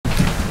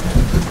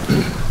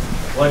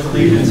pledge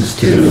allegiance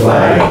to the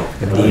flag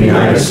of the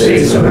United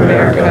States of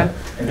America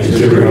and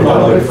to the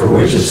republic for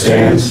which it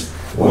stands,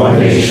 one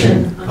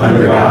nation,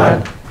 under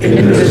God,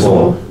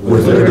 indivisible,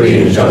 with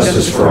liberty and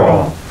justice for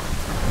all.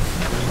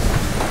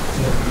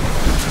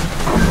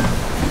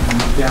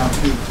 Down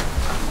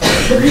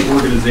to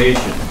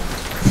reorganization.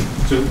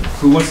 So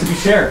who wants to be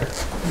chair?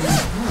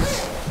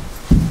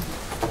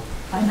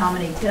 I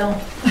nominate Bill.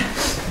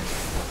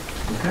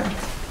 Okay.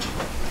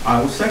 I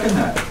will second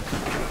that.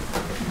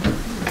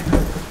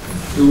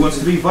 Who wants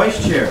to be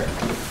vice chair?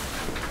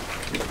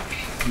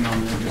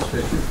 Nominate Ms.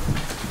 Fisher.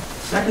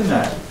 Second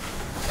that.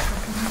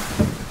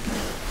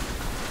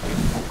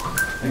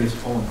 I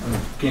guess all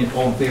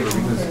in favor,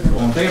 because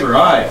all in favor,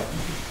 aye.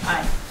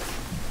 Aye.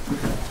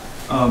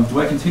 Do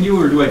I continue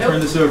or do I turn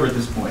this over at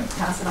this point?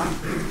 Pass it on.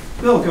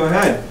 Bill, go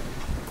ahead.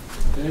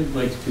 I'd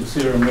like to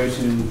consider a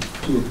motion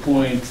to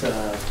appoint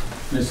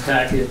Ms.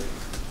 Tackett,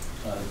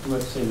 do I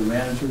have to say the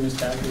manager, Ms.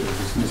 Tackett, or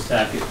just Ms.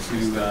 Tackett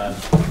to the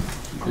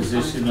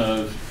position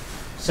of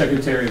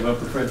Secretary of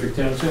Upper Frederick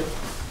Township.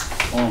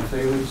 All in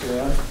favor, say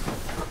aye.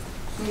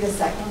 Need a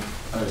second?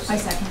 I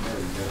second. There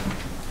we go.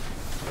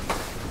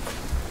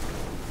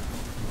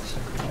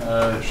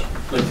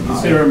 I'd like to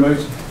consider a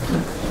motion.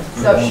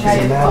 So should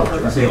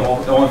I I say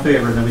all in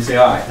favor, and then we say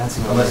aye,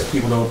 unless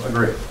people don't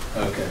agree.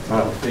 Okay,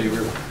 all in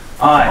favor.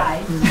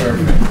 Aye.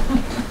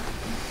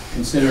 Perfect.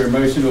 Consider a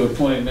motion to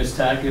appoint Ms.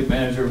 Tackett,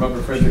 manager of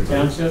Upper Frederick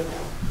Township.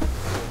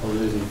 All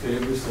those in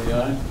favor, say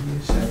aye.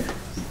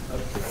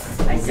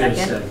 I We'll get a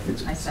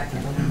second. I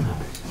second.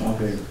 All in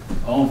favor.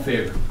 All in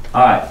favor.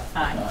 Aye.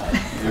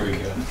 Aye. There we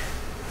go.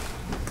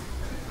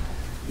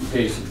 Be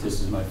patient, this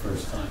is my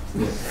first time.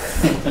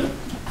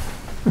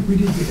 We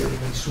did get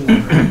everything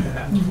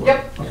sworn.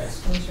 Yep.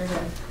 Yes. We sure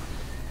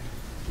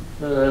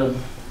did.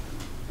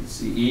 Let's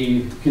see,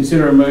 E,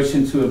 consider a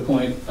motion to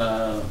appoint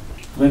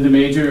Linda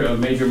Major of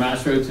Major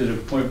Mastro to the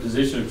appointed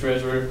position of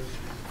treasurer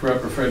for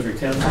Upper Frederick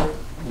Township. All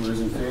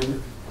those in favor?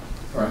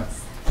 All right.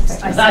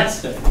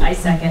 I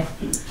second.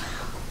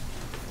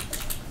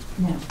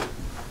 No.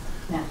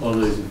 No. All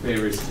those in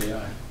favor say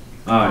aye.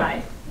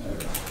 Aye.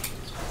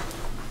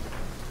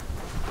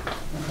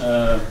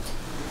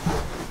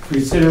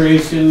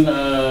 Consideration,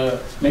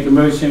 make a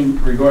motion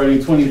regarding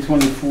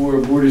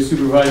 2024 Board of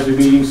Supervisor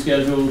meeting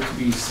schedule to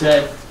be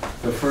set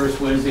the first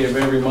Wednesday of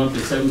every month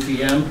at 7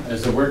 p.m.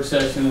 as a work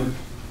session,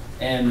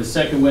 and the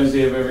second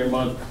Wednesday of every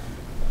month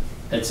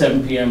at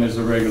 7 p.m. as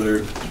a regular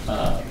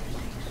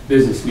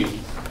business meeting.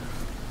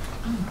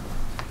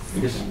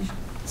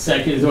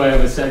 Second, do I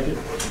have a second?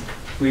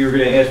 We were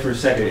going to ask for a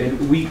second.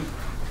 And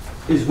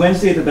is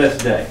Wednesday the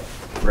best day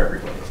for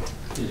everybody?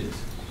 It is.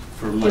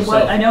 For I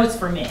myself. know it's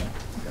for me.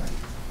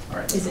 All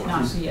right. Is it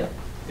not for you?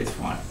 It's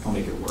fine. I'll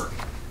make it work.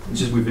 It's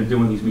just we've been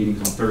doing these meetings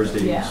on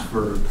Thursdays Yeah.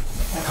 for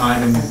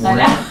time and I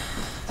know.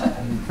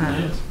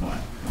 It is.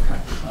 Fine.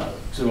 Okay.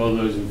 So all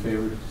those in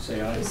favor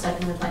say aye.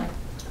 Second with Lynn.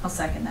 I'll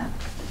second that.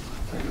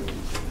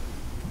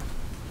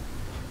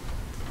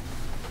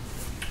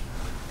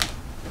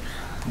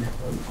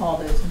 All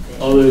those in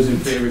favor. All those in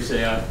favor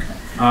say aye.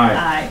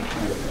 Aye.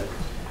 Aye.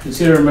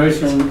 Consider a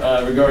motion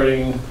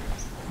regarding,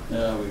 we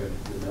got to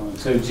do that one.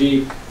 So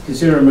G,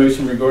 consider a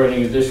motion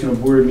regarding additional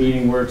board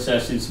meeting work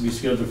sessions to be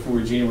scheduled for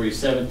January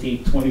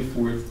 17th,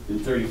 24th, and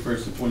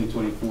 31st of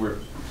 2024.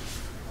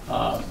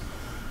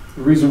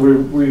 The reason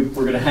we're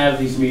going to have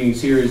these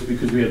meetings here is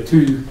because we have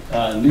two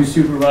new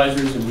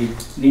supervisors, and we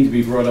need to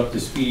be brought up to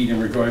speed in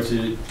regards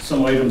to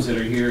some items that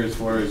are here as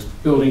far as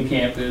building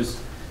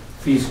campus,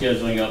 fee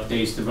scheduling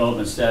updates,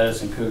 development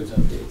status, and codes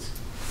updates.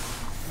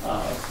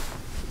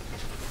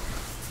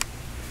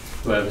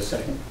 Do I have a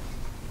second?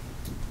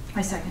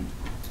 I second.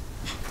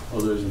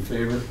 All those in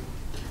favor?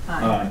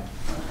 Aye.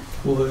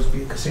 Will those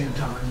be at the same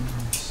time,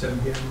 7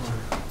 p.m.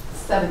 or?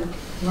 7.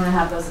 You want to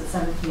have those at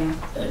 7 p.m.?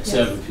 At Yes.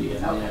 7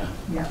 p.m., Okay. yeah.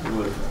 Yeah. I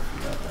would have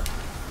forgot that.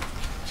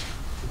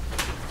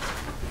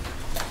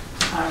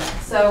 All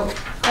right. So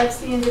that's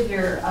the end of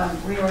your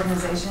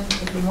reorganization.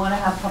 If you want to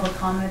have public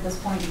comment at this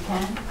point, you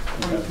can,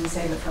 or you can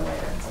save it for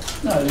later.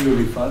 No, I think it'll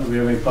be fun. Do we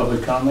have any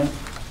public comment?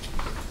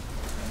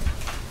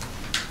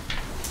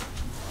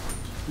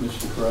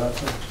 Mr.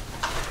 Carrasco?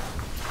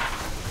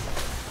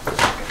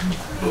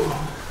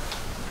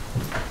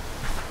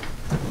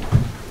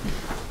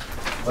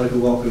 I'd like to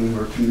welcome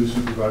our two new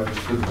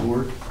supervisors to the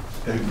board.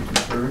 Thank you for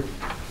serving.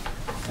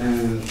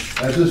 And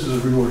as this is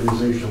a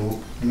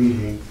reorganizational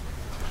meeting,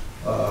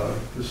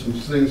 there's some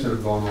things that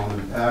have gone on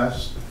in the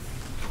past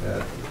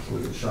that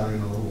we're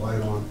shining a little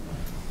light on,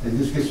 and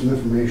just get some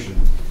information.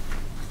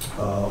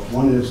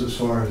 One is as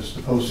far as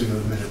the posting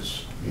of the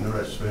minutes. You know,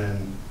 that's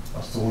been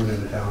a thorn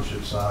in the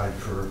township side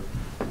for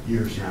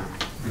years now.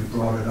 We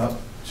brought it up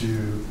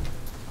to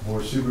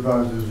board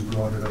supervisors, we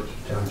brought it up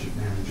to the township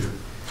manager,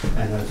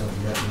 and as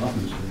of yet,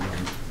 nothing's been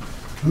done.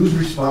 Who's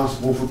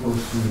responsible for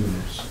posting the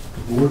minutes?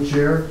 The board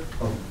chair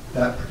of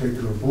that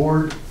particular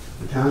board,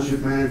 the township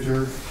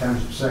manager,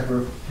 township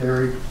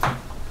secretary?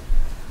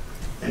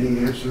 Any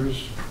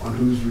answers on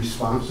whose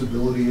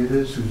responsibility it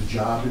is, whose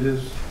job it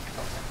is? Do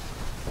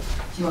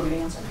you want me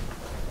to answer?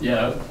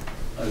 Yeah,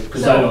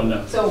 Because I don't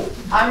know. So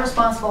I'm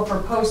responsible for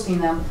posting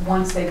them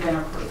once they've been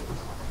approved.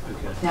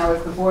 Okay. Now,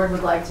 if the board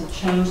would like to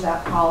change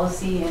that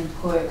policy and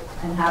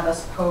have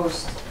us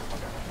post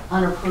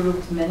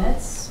unapproved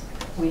minutes,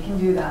 we can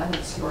do that.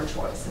 It's your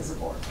choice as a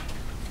board.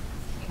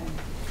 Okay.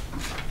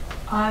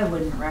 I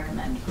wouldn't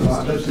recommend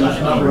That's posting.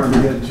 not where I'm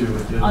getting to.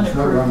 It's not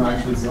where I'm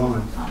actually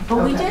going.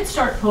 But we Okay. did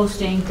start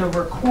posting the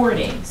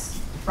recordings,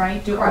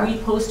 right? Are we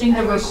Correct. posting the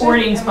And we should-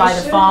 recordings and we by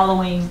the should-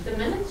 following? The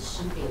minutes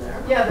should be there.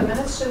 Yeah, the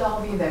minutes should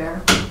all be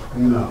there.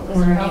 No. Is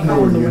there any-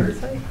 Nowhere near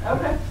it.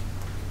 Okay.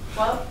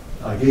 Well,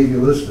 I gave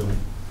you a list of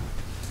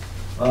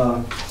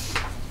them.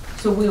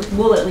 So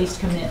we'll at least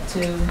commit to,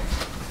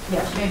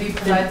 yeah, maybe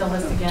provide the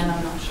list again.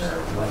 I'm not sure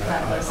what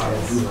that list I'll do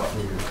is. that for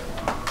you.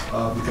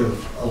 Because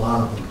a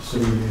lot of them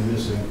seem to be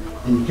missing.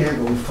 And you can't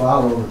go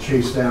follow or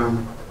chase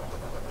down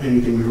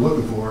anything you're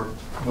looking for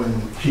when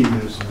key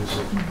minutes are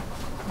missing.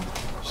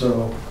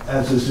 So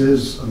as this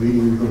is a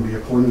meeting, you're going to be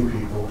appointing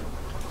people,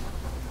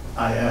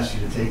 I ask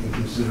you to take in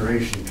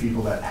consideration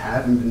people that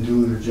haven't been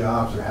doing their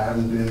jobs or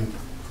haven't been,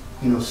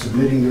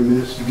 submitting their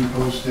minutes to be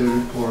posted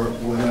or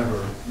whatever,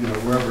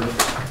 wherever the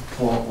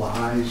fault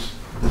lies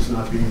that's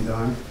not being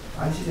done.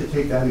 I ask you to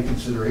take that in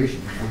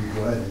consideration before you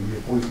go ahead and be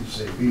appointed to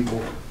say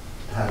people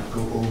have to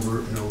go over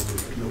and over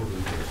and over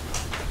again.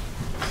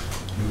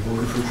 You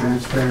voted for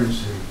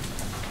transparency,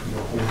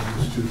 hold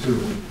this to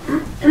it.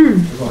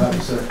 That's all I have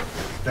to say.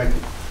 Thank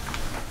you.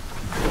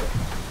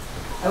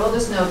 I will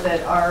just note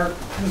that our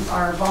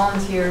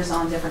volunteers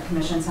on different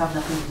commissions have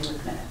nothing to do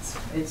with minutes.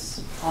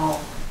 It's all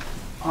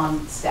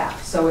on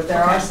staff. So if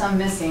there are some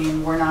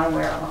missing, we're not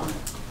aware of them,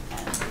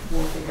 and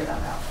we'll figure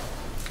that out.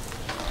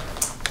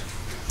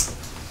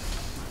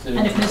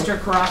 and if Mr.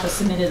 Carafa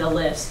submitted a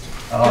list,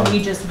 can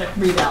we just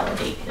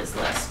revalidate his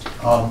list?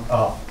 I'll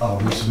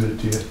resubmit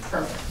it to you.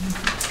 Perfect.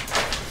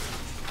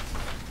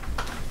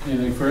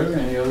 Anything further?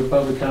 Any other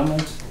public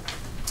comments?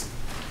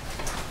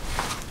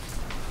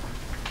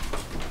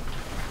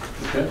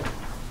 Okay.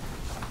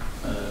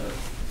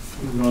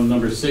 Moving on to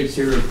number 6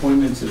 here,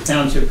 appointments of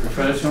township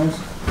professionals.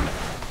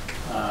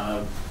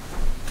 I'd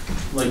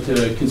like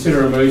to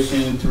consider a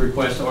motion to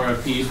request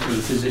RFPs for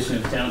the position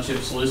of township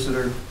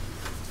solicitor,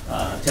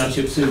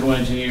 township civil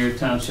engineer,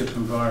 township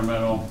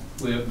environmental,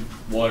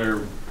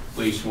 water,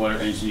 wastewater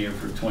engineer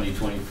for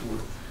 2024.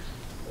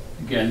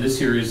 Again, this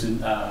here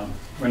isn't,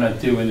 we're not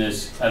doing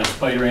this out of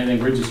spite or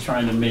anything. We're just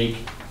trying to make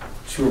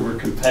sure we're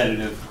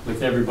competitive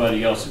with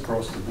everybody else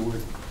across the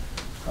board.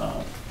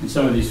 And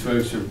some of these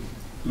folks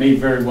may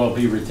very well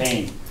be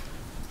retained.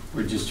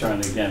 We're just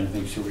trying to, again,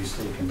 make sure we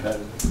stay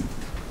competitive.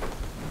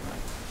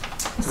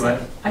 Do I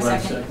have a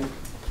second?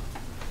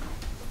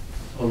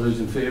 All those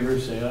in favor,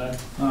 say aye.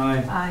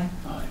 Aye. Aye.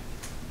 Aye.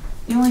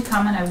 The only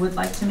comment I would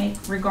like to make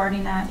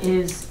regarding that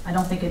is, I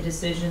don't think a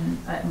decision,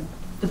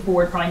 the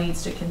board probably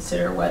needs to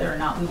consider whether or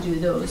not we do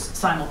those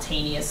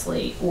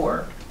simultaneously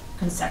or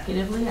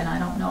consecutively, and I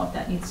don't know if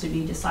that needs to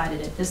be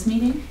decided at this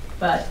meeting,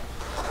 but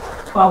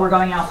while we're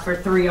going out for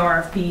 3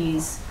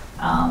 RFPs,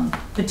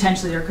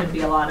 potentially there could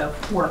be a lot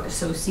of work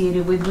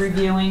associated with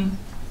reviewing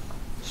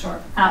Sure.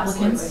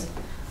 applicants. Absolutely.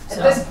 At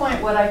So- this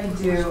point, what I could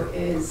do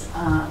is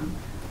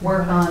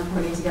work on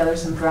putting together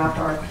some draft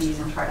RFPs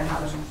and try to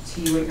have them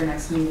to you at your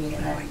next meeting,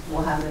 and then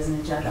we'll have it as an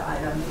agenda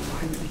item, and you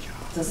can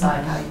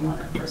decide how you want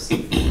to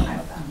proceed with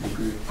that.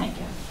 Thank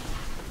you.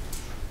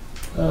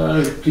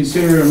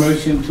 Consider a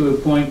motion to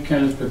appoint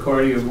Kenneth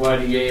Picardi of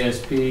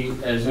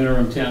YDASP as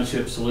interim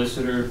township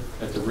solicitor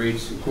at the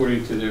rates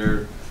according to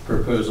their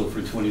proposal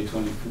for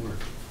 2024.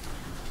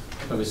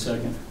 Have a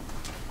second?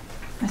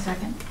 A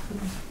second.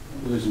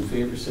 Those in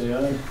favor say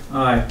aye.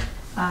 Aye.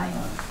 Aye.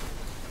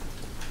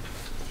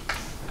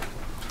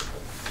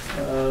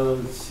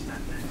 Let's see.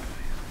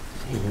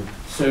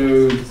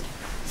 So,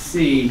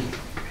 C,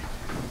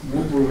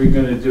 what were we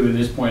going to do at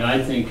this point?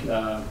 I think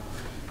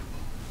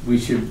we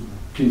should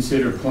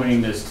consider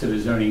pointing this to the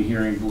zoning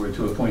hearing board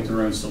to appoint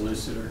their own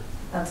solicitor.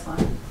 That's fine.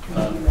 We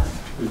can do that.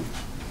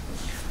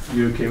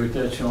 You okay with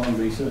that, Sean and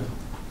Lisa?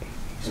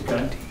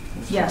 Okay?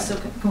 Yeah, so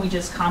can we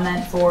just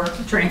comment for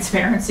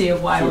transparency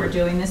of why we're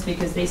Sure. doing this,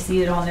 because they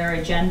see it on their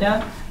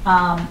agenda.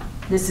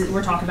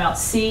 We're talking about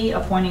C,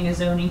 appointing a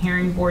zoning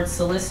hearing board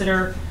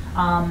solicitor.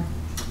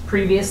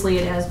 Previously,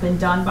 it has been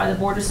done by the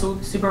Board of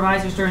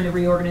Supervisors during the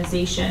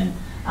reorganization.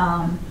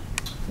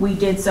 We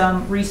did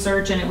some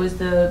research, and it was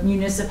the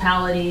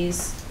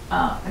municipalities,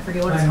 I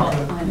forget what it's called,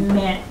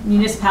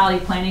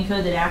 municipality planning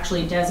code that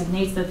actually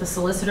designates that the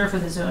solicitor for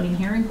the zoning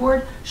hearing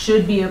board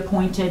should be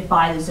appointed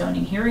by the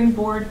zoning hearing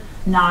board,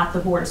 not the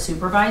Board of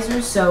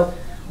Supervisors. So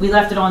we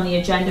left it on the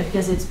agenda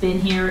because it's been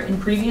here in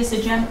previous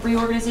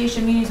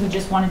reorganization meetings. We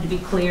just wanted to be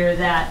clear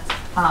that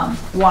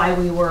why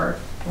we were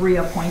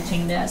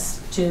reappointing this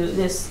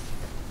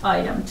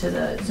item to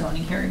the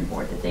zoning hearing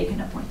board, that they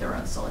can appoint their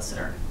own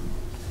solicitor.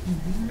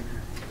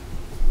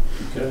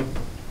 Okay.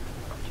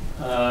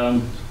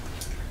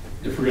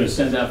 If we're going to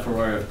send out for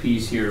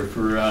RFPs here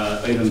for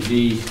item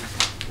D,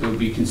 it would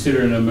be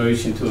considering a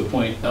motion to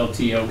appoint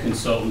LTL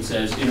consultants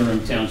as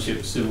interim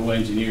township civil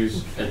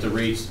engineers at the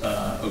rates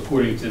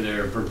according to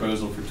their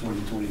proposal for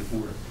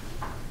 2024.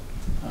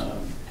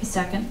 I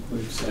second.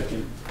 Wait a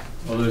second.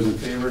 All those in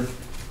favor?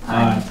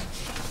 Aye.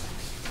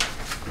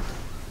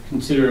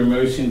 Consider a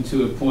motion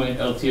to appoint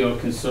LTL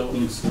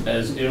consultants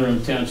as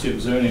interim township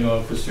zoning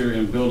officer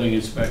and building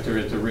inspector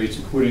at the rates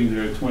according to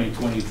their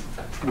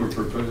 2024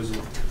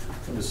 proposal.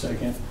 For a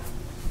second.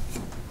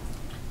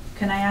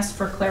 Can I ask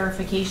for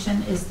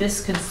clarification? Is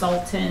this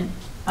consultant,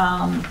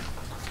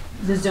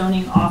 the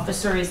zoning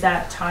officer, is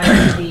that tied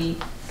to the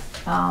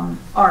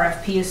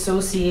RFP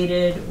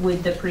associated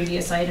with the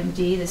previous item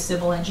D, the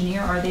civil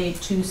engineer? Are they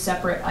two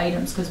separate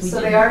items? Because we So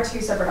didn't- they are two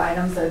separate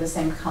items, they're the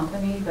same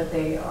company, but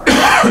they are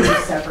two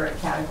separate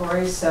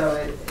categories. So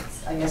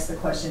it's, I guess the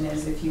question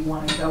is if you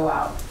want to go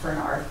out for an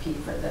RFP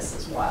for this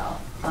as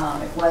well.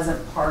 It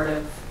wasn't part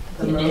of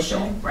the Initial,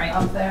 motion right.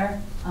 up there,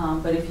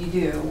 but if you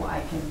do,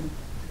 I can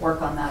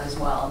work on that as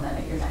well, and then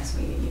at your next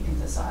meeting, you can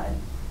decide.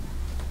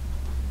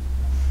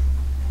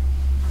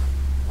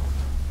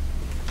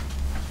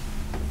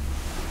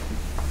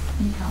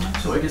 Any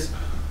comments? So I guess,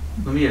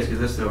 let me ask you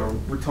this though,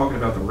 we're talking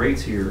about the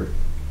rates here.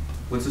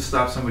 What's to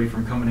stop somebody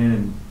from coming in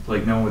and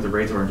like knowing what the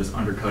rates are and just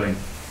undercutting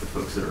the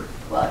folks that are?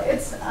 Well,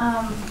 it's,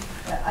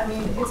 I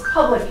mean, it's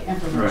public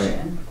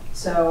information.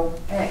 So,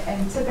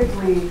 and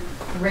typically,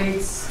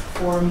 rates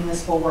for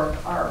municipal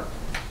work are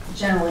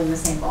generally in the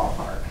same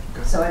ballpark.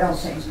 So I don't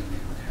think,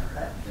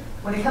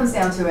 when it comes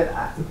down to it,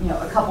 you know,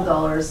 a couple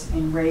dollars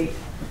in rate,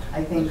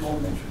 I think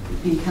will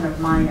be kind of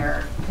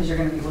minor, because you're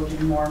gonna be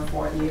looking more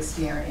for the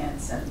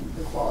experience and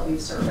the quality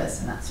of service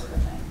and that sort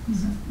of thing.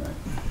 So.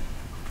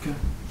 Okay.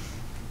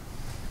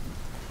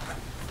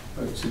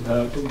 All right,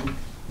 so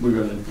we're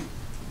gonna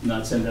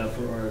not send out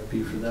for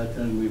RFP for that,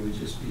 then we would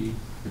just be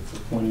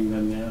appointing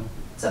them now.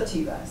 It's up to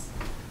you guys.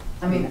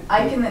 I mean,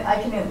 I can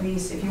at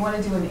least, if you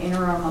wanna do an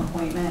interim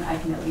appointment, I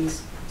can at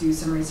least do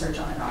some research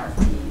on an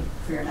RFP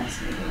for your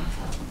next meeting.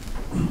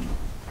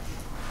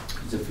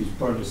 Because if he's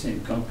part of the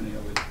same company, I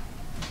would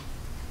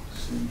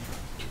assume.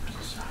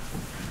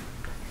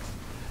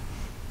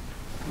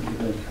 What do you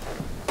think?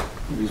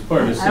 If he's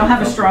part of the same I don't have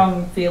a company-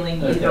 strong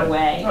feeling either Okay.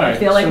 way. All I right,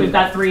 feel like so- we've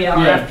got 3 Yeah.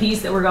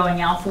 RFPs that we're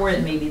going out for,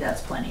 and maybe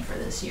that's plenty for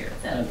this year.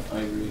 Then. I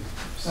agree.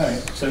 All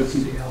right, so,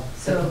 See how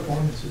So- the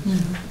performance is.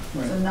 So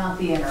right, not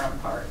the interim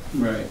part.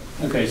 right.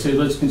 Okay, so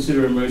let's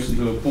consider a motion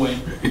to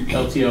appoint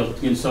LTL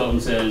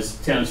consultants as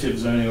township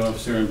zoning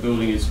officer and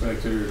building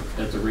inspector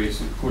at the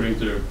rates according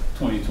to their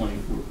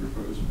 2024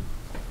 proposal.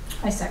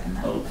 I second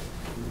that. All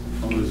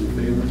those in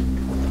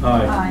favor?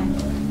 Aye.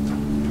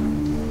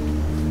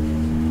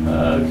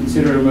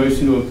 Consider a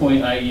motion to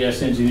appoint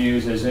IES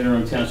engineers as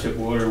interim township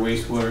water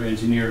wastewater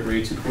engineer at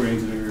rates according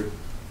to their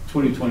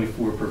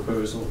 2024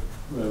 proposal.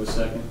 Do I have a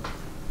second?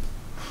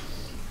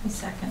 I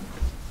second.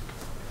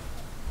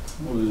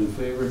 All those in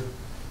favor?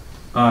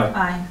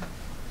 Aye.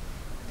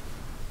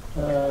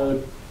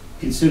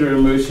 Consider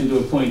a motion to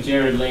appoint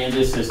Jared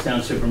Landis as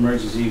Township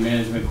Emergency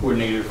Management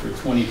Coordinator for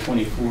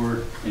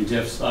 2024 and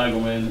Jeff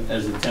Steigelman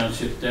as the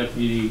Township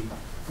Deputy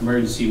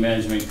Emergency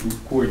Management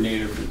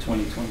Coordinator for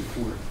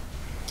 2024.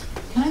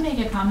 Can I make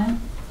a comment?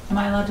 Am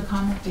I allowed to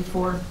comment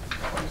before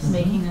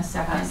making a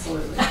second?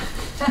 Absolutely.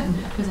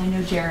 Because I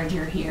know Jared,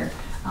 you're here.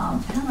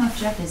 I don't know if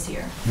Jeff is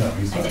here. No,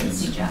 he's I not. didn't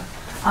see Jeff.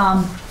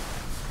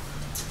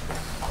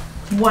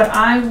 What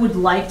I would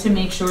like to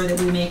make sure that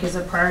we make as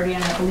a priority,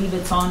 and I believe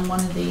it's on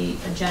one of the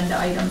agenda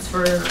items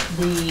for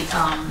the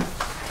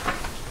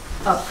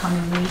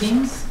upcoming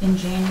meetings in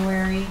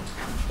January,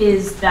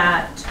 is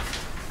that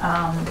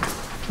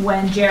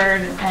when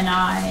Jared and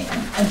I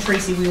and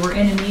Tracy, we were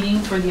in a meeting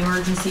for the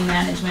emergency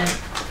management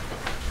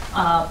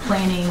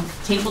planning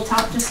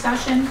tabletop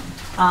discussion.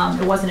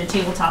 It wasn't a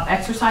tabletop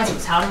exercise, it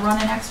was how to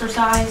run an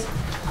exercise.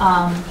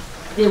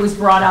 It was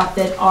brought up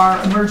that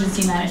our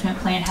emergency management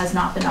plan has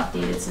not been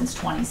updated since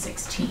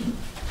 2016.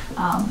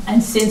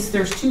 And since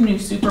there's 2 new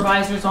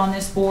supervisors on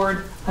this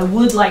board, I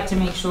would like to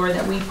make sure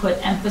that we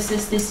put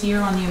emphasis this year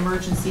on the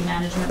emergency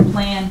management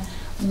plan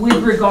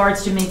with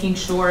regards to making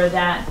sure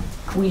that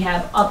we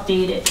have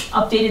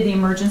updated the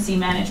emergency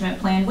management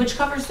plan, which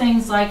covers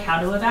things like how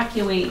to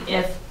evacuate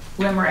if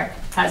Limerick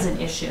has an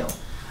issue.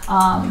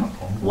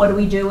 What do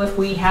we do if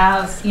we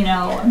have, you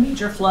know, a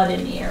major flood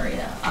in the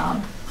area?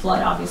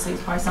 Flood obviously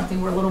is probably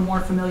something we're a little more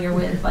familiar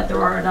with, but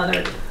there are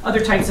other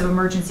types of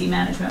emergency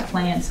management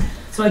plans.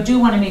 So I do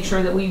want to make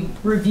sure that we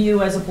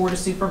review as a Board of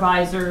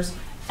Supervisors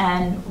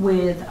and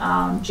with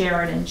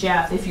Jared and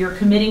Jeff, if you're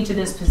committing to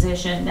this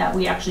position, that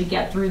we actually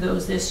get through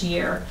those this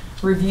year,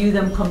 review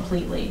them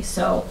completely.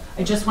 So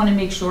I just want to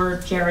make sure,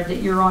 Jared, that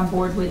you're on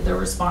board with the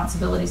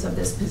responsibilities of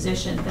this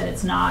position, that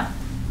it's not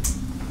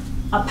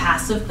a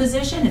passive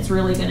position. It's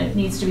really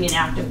needs to be an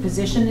active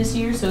position this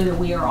year so that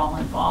we are all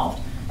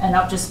involved and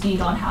up to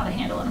speed on how to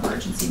handle an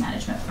emergency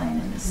management plan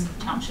in this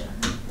township.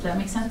 Does that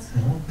make sense?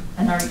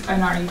 Mm-hmm.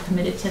 And are you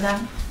committed to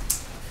that?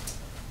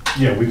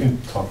 Yeah, we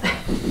can talk.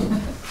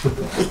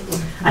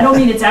 I don't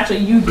mean it's actually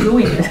you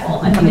doing it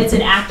all. I mean, it's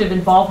an active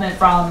involvement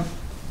from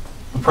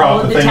All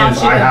of The the thing is,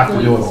 township I have to do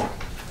it employees. all.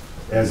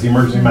 As the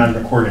emergency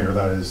management coordinator,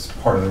 that is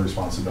part of the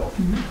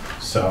responsibility.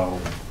 So,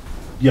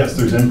 yes,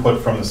 there's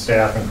input from the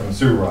staff and from the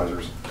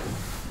supervisors,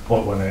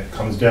 but when it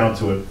comes down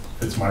to it,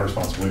 it's my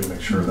responsibility to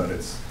make sure that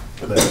it's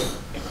there.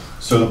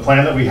 So the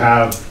plan that we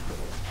have,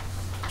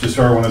 just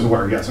so everyone is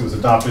aware, yes, it was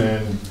adopted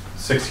in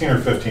 16 or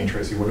 15,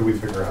 Tracy, what did we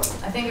figure out?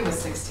 I think it was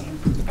 16.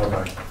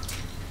 Okay.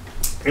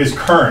 Is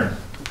current,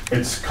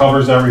 it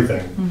covers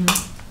everything.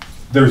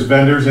 There's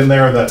vendors in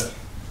there that,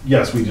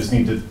 yes, we just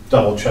need to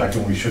double check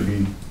and we should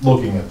be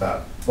looking at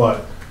that.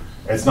 But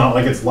it's not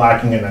like it's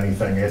lacking in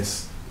anything.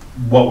 It's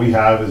what we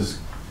have is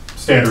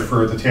standard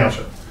for the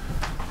township.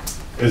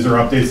 Is there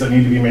updates that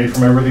need to be made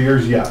from over the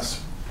years?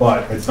 Yes.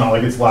 But it's not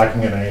like it's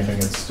lacking in anything.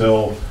 It's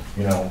still,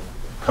 you know,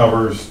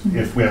 covers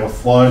if we have a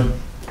flood,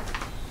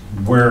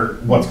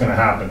 what's gonna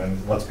happen.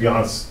 And let's be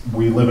honest,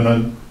 when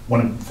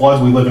it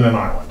floods, we live in an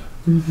island.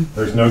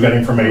 There's no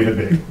getting from A to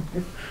B.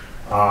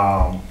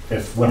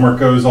 If Limerick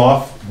goes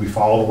off, we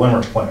follow the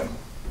Limerick plan.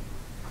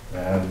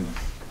 And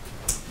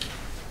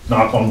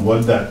knock on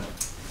wood that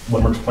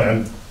Limerick's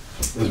plan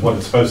is what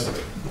it's supposed to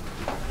be.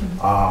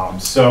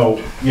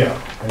 So, yeah,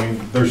 I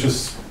mean, there's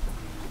just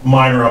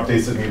minor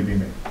updates that need to be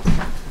made.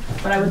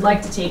 But I would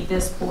like to take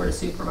this Board of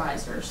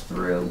Supervisors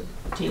through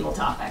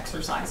tabletop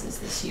exercises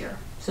this year,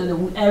 so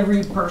that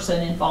every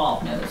person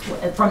involved knows,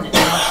 from the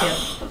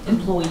township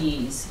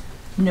employees,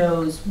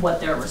 knows what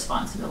their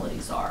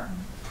responsibilities are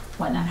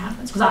when that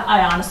happens. Because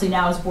I honestly,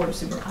 now as Board of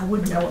Supervisors, I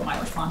wouldn't know what my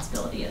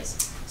responsibility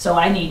is. So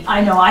I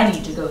know I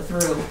need to go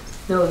through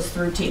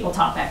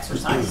tabletop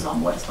exercises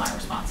on what is my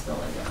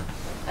responsibility.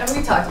 And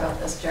we talked about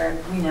this, Jared.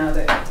 We know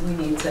that we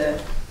need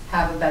to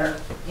have a better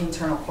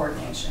internal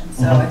coordination.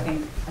 So I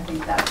think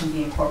that can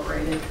be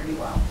incorporated pretty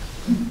well.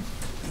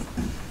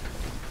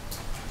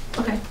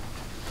 Okay.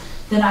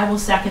 Then I will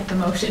second the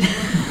motion.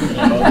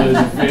 All those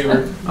in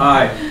favor?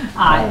 Aye.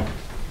 Aye.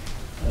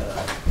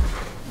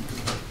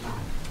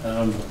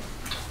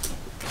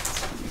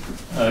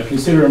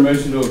 Consider a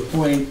motion to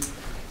appoint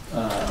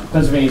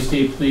Pennsylvania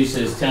State Police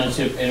as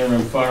Township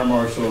Interim Fire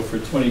Marshal for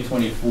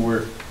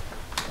 2024.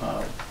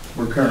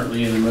 We're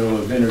currently in the middle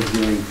of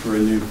interviewing for a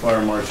new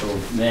fire marshal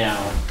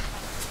now.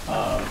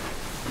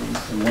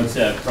 And once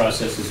that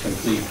process is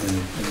complete,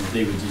 then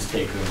they would just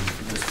take over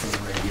for this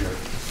one right here.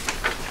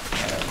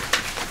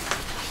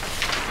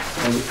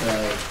 Do you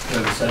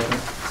have a second?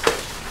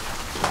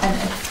 And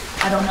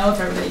I don't know if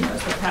everybody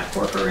knows, but Pat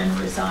Corcoran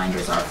resigned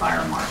as our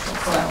fire marshal,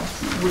 so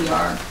we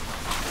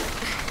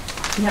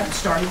haven't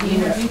started the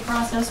interview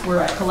process.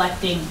 We're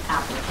collecting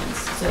applicants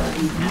so that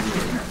we can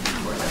actually interview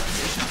for the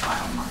position of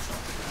fire marshal.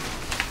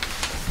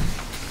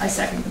 I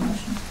second the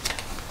motion.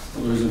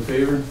 All those in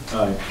favor?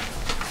 Aye.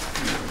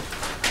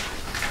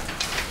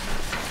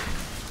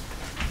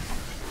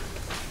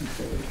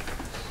 Okay.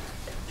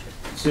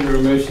 Consider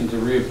a motion to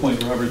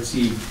reappoint Robert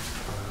C.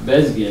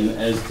 Besgen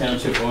as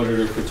Township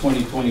Auditor for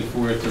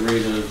 2024 at the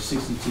rate of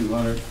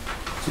 $6,200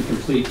 to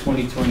complete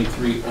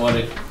 2023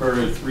 audit per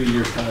a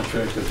 3-year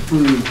contract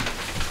approved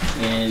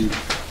in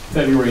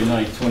February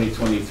 9th,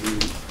 2023.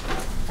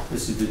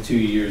 This is the 2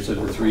 years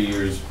of the 3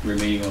 years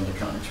remaining on the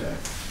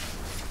contract.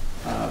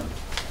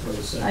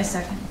 I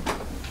second.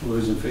 All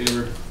those in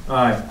favor?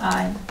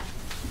 Aye.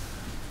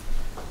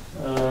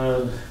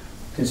 Aye.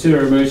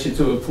 Consider a motion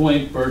to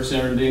appoint Berks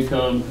Earned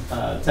Income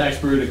Tax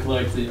Bureau to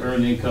collect the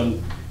earned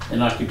income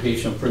and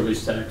occupational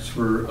privilege tax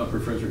for Upper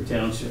Frederick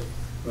Township.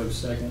 Do I have a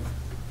second?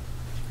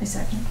 I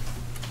second.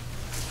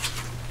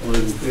 All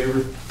those in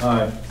favor?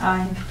 Aye.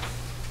 Aye.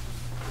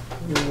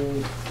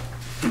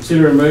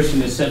 Consider a motion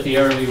to set the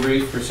hourly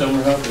rate for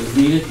summer help as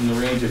needed in the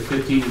range of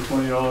 $15 to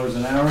 $20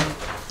 an hour.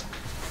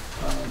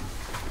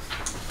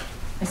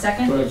 I Do I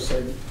second. have a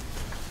second?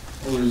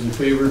 All those in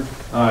favor?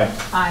 Aye.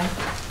 Aye.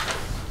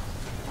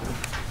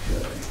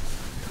 Okay.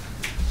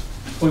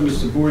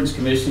 Appointments to boards,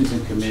 commissions,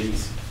 and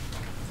committees.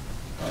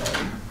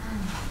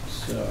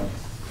 So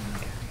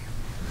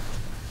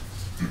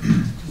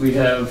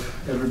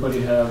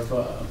everybody have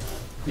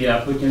the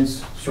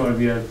applicants. Sean,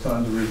 if you have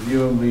time to review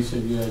them, Lisa,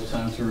 if you have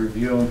time to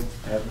review them,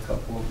 I have a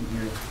couple of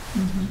them here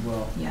as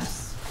well.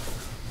 Yes.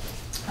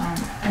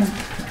 And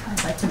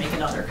I'd like to make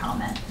another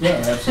comment.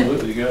 Yeah,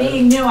 absolutely, go ahead.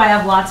 Being new, I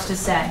have lots to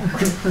say.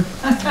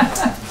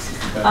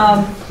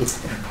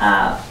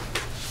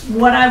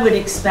 What I would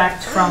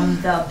expect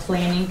from the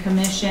Planning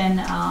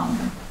Commission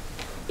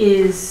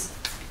is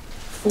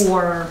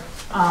for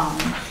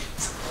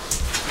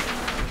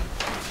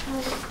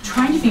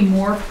trying to be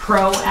more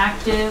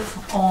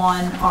proactive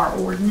on our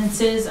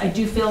ordinances. I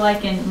do feel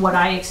like in what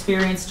I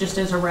experienced just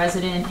as a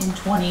resident in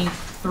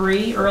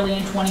early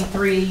in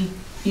 23,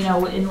 you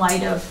know, in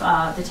light of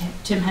the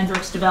Tim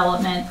Hendricks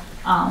development,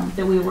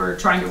 that we were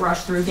trying to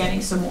rush through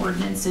getting some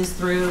ordinances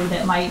through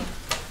that might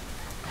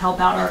help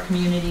out our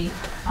community.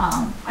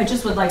 I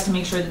just would like to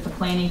make sure that the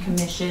Planning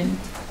Commission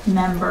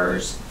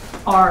members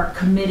are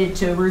committed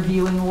to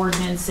reviewing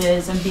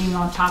ordinances and being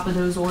on top of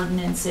those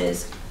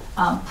ordinances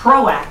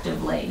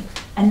proactively,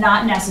 and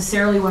not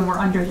necessarily when we're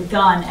under the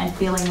gun and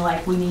feeling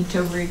like we need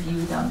to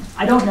review them.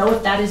 I don't know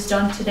if that is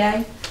done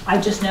today. I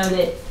just know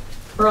that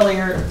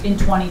earlier in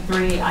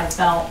 '23, I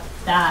felt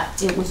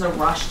that it was a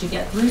rush to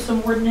get through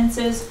some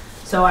ordinances.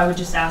 So I would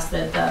just ask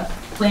that the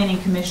Planning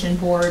Commission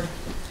Board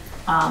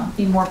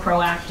be more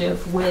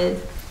proactive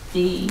with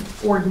the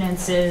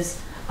ordinances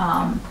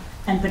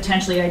and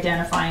potentially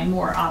identifying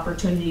more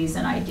opportunities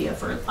and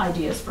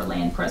ideas for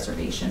land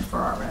preservation for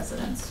our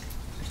residents.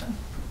 So.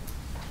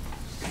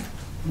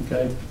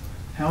 Okay.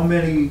 How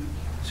many,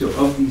 so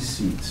of these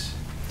seats,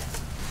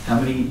 how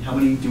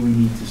many do we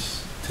need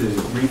to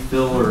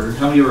refill, or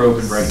how many are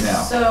open right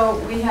now? So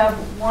we have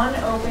one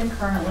open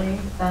currently,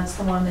 that's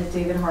the one that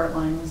David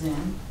Hartline was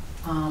in.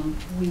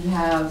 We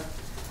have,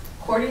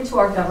 according to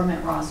our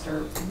government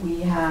roster,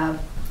 we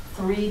have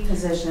 3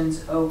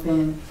 positions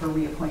open for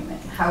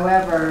reappointment.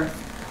 However,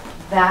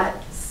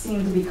 that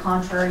seemed to be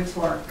contrary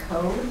to our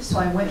code, so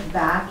I went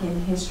back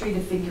in history to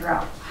figure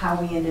out how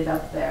we ended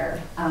up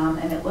there.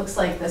 And it looks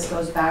like this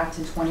goes back to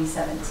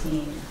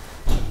 2017.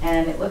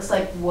 And it looks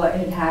like what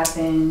had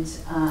happened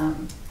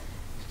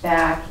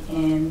back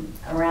in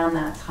around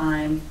that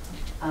time,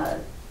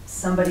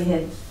 somebody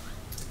had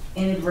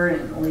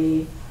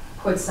inadvertently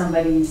put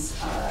somebody's,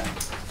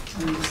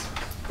 let me just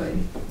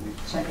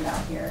check it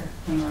out here,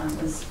 hang on.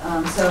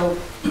 So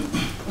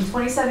in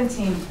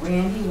 2017,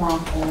 Randy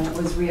Wampel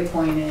was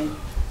reappointed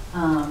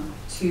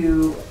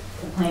to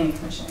the Planning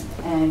Commission,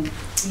 and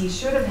he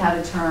should have had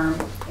a term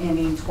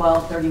ending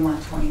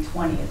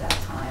 12/31/2020 at that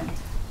time,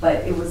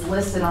 but it was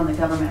listed on the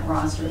government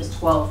roster as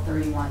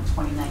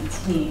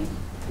 12/31/2019.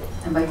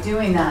 And by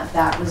doing that,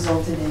 that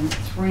resulted in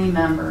 3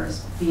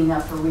 members being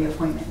up for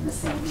reappointment in the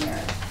same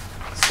year.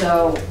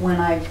 So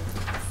when I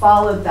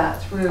followed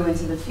that through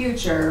into the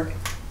future,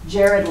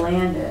 Jared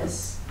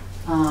Landis,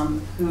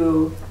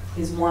 who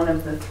is one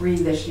of the 3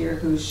 this year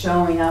who's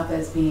showing up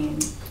as being,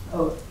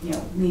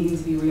 needing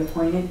to be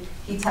reappointed,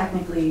 he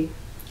technically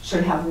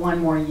should have 1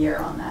 more year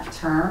on that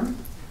term.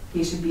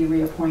 He should be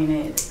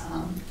reappointed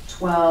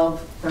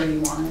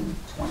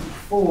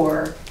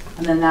 12/31/24,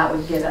 and then that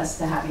would get us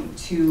to having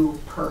 2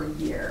 per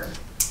year.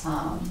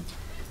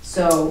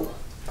 So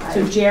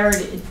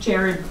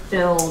Jared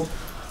filled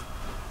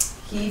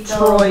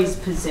Troy's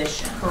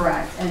position.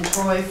 Correct, and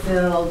Troy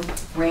filled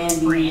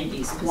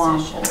Randy's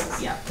position.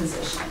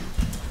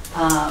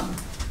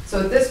 So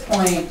at this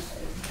point,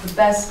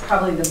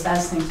 probably the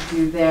best thing to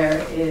do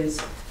there is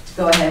to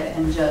go ahead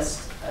and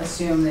just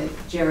assume that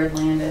Jared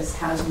Landis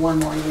has 1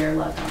 more year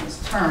left on his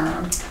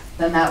term.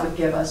 Then that would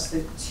give us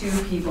the 2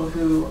 people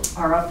who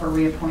are up for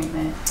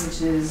reappointment,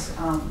 which is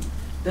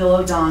Bill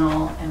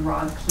O'Donnell and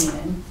Rod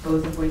Keenan,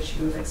 both of which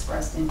who have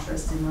expressed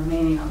interest in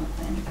remaining on the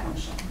Planning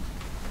Commission.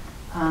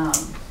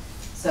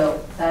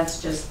 So that's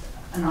just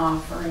an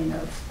offering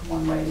of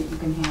one way that you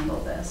can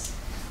handle this.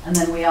 And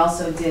then we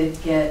also did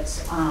get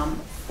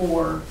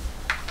 4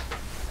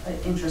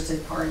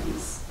 interested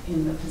parties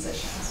in the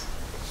positions.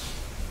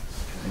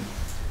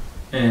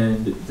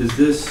 And does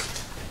this,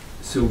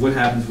 so what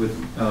happens with,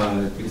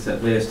 I guess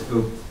that last,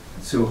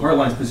 so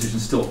Hartline's position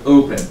is still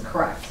open?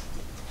 Correct.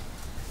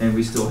 And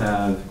we still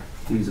have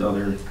these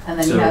other. And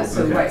then you have,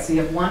 so you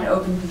have 1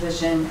 open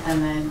position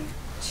and then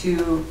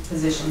 2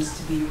 positions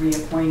to be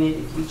reappointed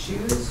if you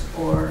choose,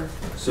 or?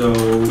 So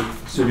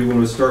do you want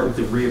to start with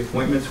the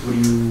reappointments? What do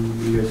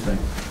you guys think?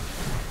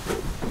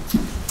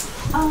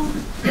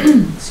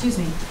 Excuse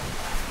me.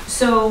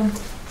 So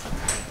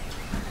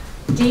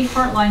Dave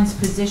Hartline's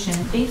position,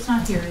 Dave's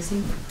not here, is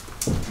he?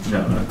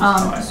 No.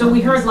 So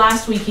we heard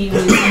last week he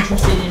was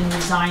interested in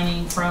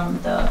resigning from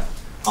the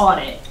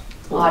audit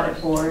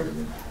board,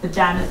 but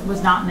that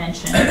was not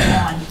mentioned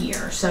on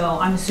here. So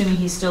I'm assuming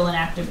he's still an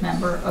active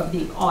member of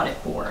the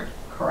audit board.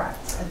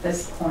 Correct, at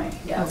this point,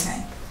 yes.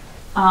 Okay.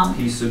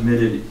 He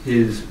submitted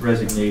his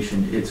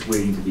resignation, it's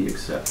waiting to be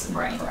accepted.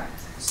 Right. Correct.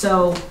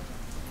 So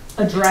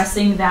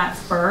addressing that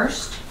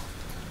first,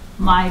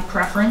 my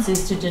preference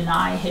is to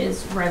deny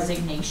his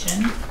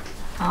resignation,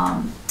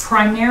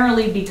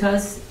 primarily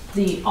because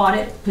the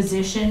audit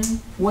position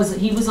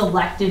he was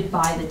elected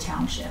by the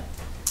township,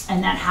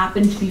 and that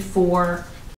happened before